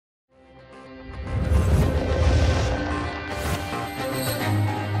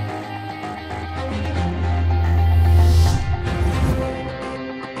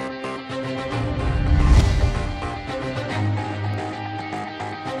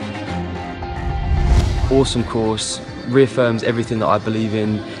awesome course, reaffirms everything that I believe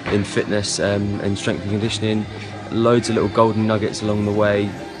in fitness and strength and conditioning. Loads of little golden nuggets along the way.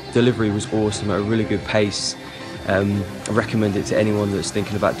 Delivery was awesome at a really good pace. I recommend it to anyone that's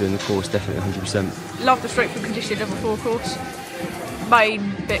thinking about doing the course, definitely 100%. Love the strength and conditioning level 4 course.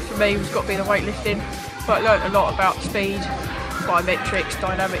 Main bit for me was got to be the weightlifting, but I learnt a lot about speed, biometrics,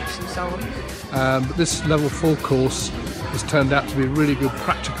 dynamics and so on. But this level 4 course has turned out to be a really good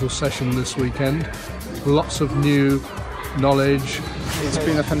practical session this weekend. Lots of new knowledge. It's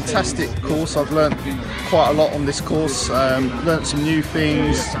been a fantastic course. I've learnt quite a lot on this course, learnt some new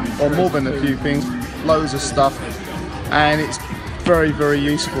things, or more than a few things, loads of stuff, and it's very, very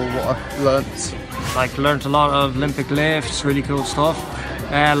useful what I've learnt. Like, learnt a lot of Olympic lifts, really cool stuff,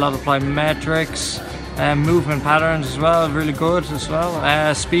 a lot of plyometrics, movement patterns as well, really good as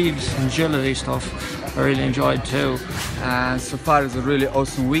well, speed and agility stuff I really enjoyed too. So far it's a really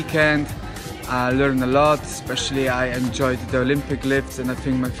awesome weekend. I learned a lot, especially I enjoyed the Olympic lifts, and I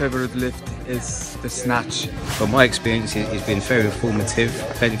think my favourite lift is the snatch. But my experience has been very informative,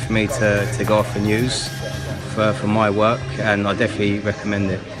 plenty for me to go off and use for my work, and I definitely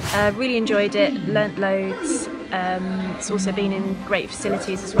recommend it. Really enjoyed it, learnt loads. It's also been in great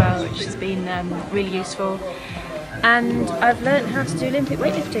facilities as well, which has been really useful. And I've learnt how to do Olympic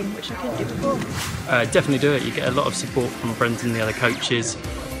weightlifting, which I couldn't do before. Definitely do it. You get a lot of support from Brendan and the other coaches,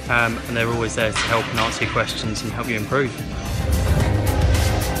 and they're always there to help and answer your questions and help you improve.